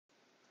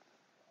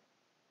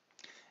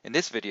In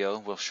this video,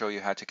 we'll show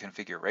you how to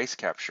configure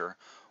RaceCapture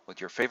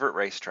with your favorite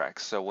racetracks.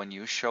 So when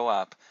you show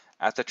up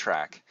at the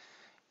track,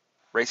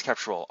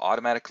 RaceCapture will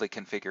automatically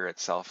configure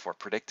itself for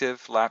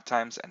predictive lap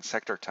times and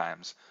sector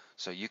times,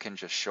 so you can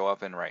just show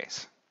up and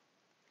race.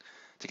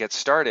 To get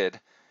started,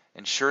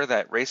 ensure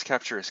that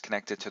RaceCapture is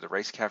connected to the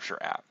RaceCapture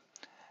app.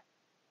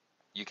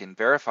 You can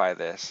verify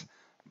this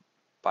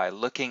by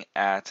looking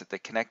at the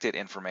connected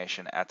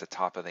information at the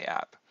top of the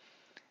app.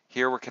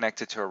 Here we're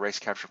connected to a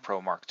RaceCapture Pro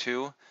Mark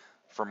II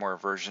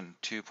firmware version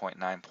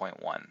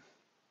 2.9.1.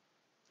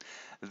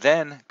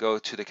 Then go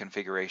to the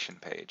configuration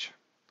page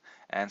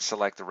and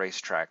select the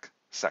racetrack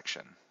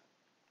section.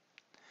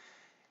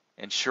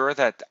 Ensure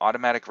that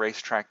automatic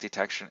racetrack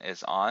detection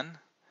is on,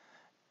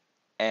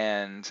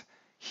 and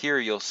here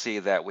you'll see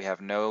that we have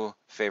no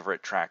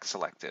favorite track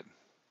selected.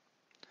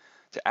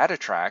 To add a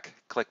track,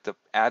 click the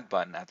Add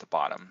button at the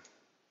bottom.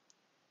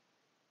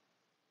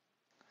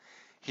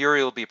 Here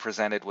you'll be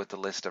presented with the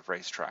list of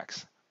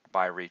racetracks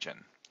by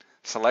region.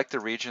 Select the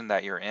region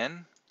that you're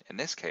in. In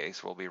this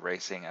case, we'll be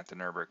racing at the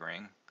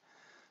Nürburgring,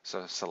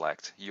 so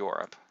select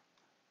Europe.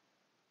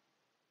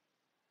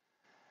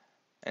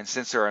 And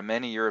since there are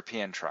many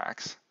European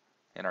tracks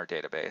in our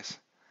database,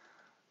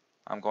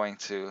 I'm going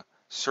to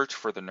search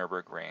for the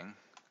Nürburgring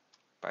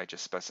by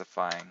just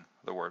specifying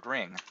the word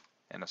ring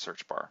in a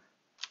search bar.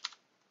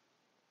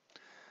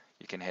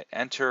 You can hit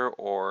enter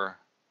or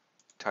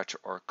touch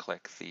or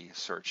click the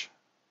search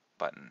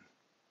button.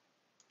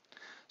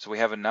 So we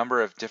have a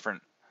number of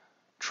different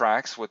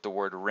tracks with the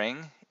word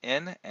ring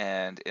in,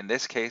 and in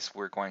this case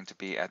we're going to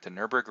be at the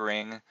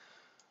Nürburgring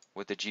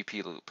with the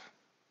GP loop.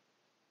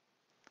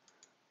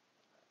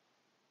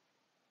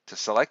 To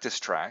select this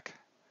track,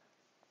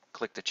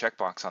 click the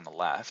checkbox on the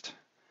left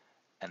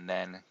and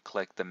then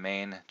click the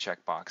main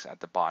checkbox at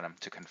the bottom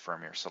to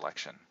confirm your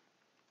selection.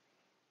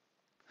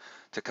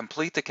 To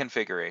complete the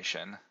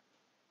configuration,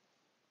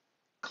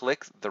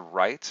 click the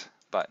right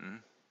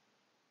button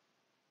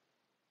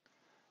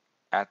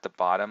at the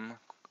bottom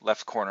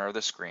left corner of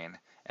the screen,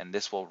 and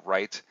this will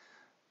write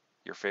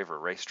your favorite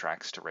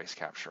racetracks to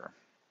RaceCapture.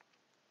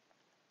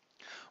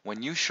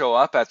 When you show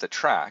up at the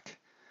track,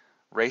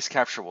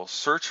 RaceCapture will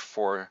search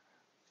for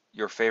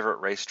your favorite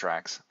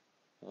racetracks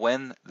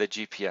when the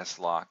GPS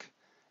lock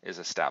is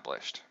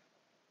established.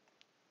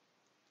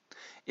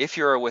 If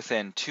you're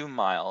within 2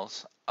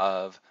 miles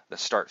of the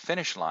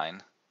start-finish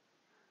line,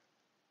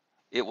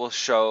 it will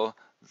show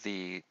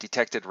the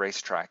detected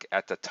racetrack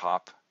at the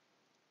top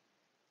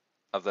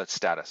of the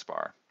status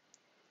bar.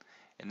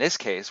 In this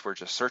case, we're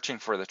just searching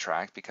for the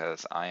track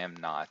because I am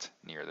not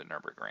near the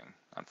Nürburgring,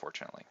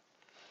 unfortunately.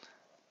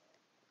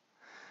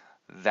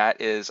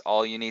 That is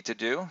all you need to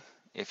do.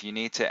 If you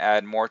need to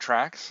add more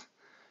tracks,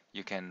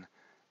 you can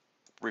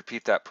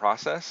repeat that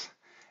process.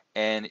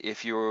 And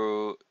if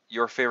your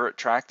favorite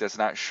track does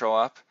not show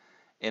up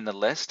in the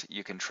list,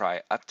 you can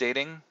try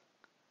updating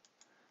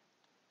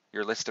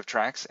your list of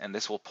tracks, and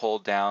this will pull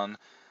down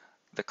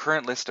the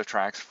current list of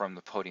tracks from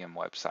the Podium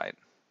website.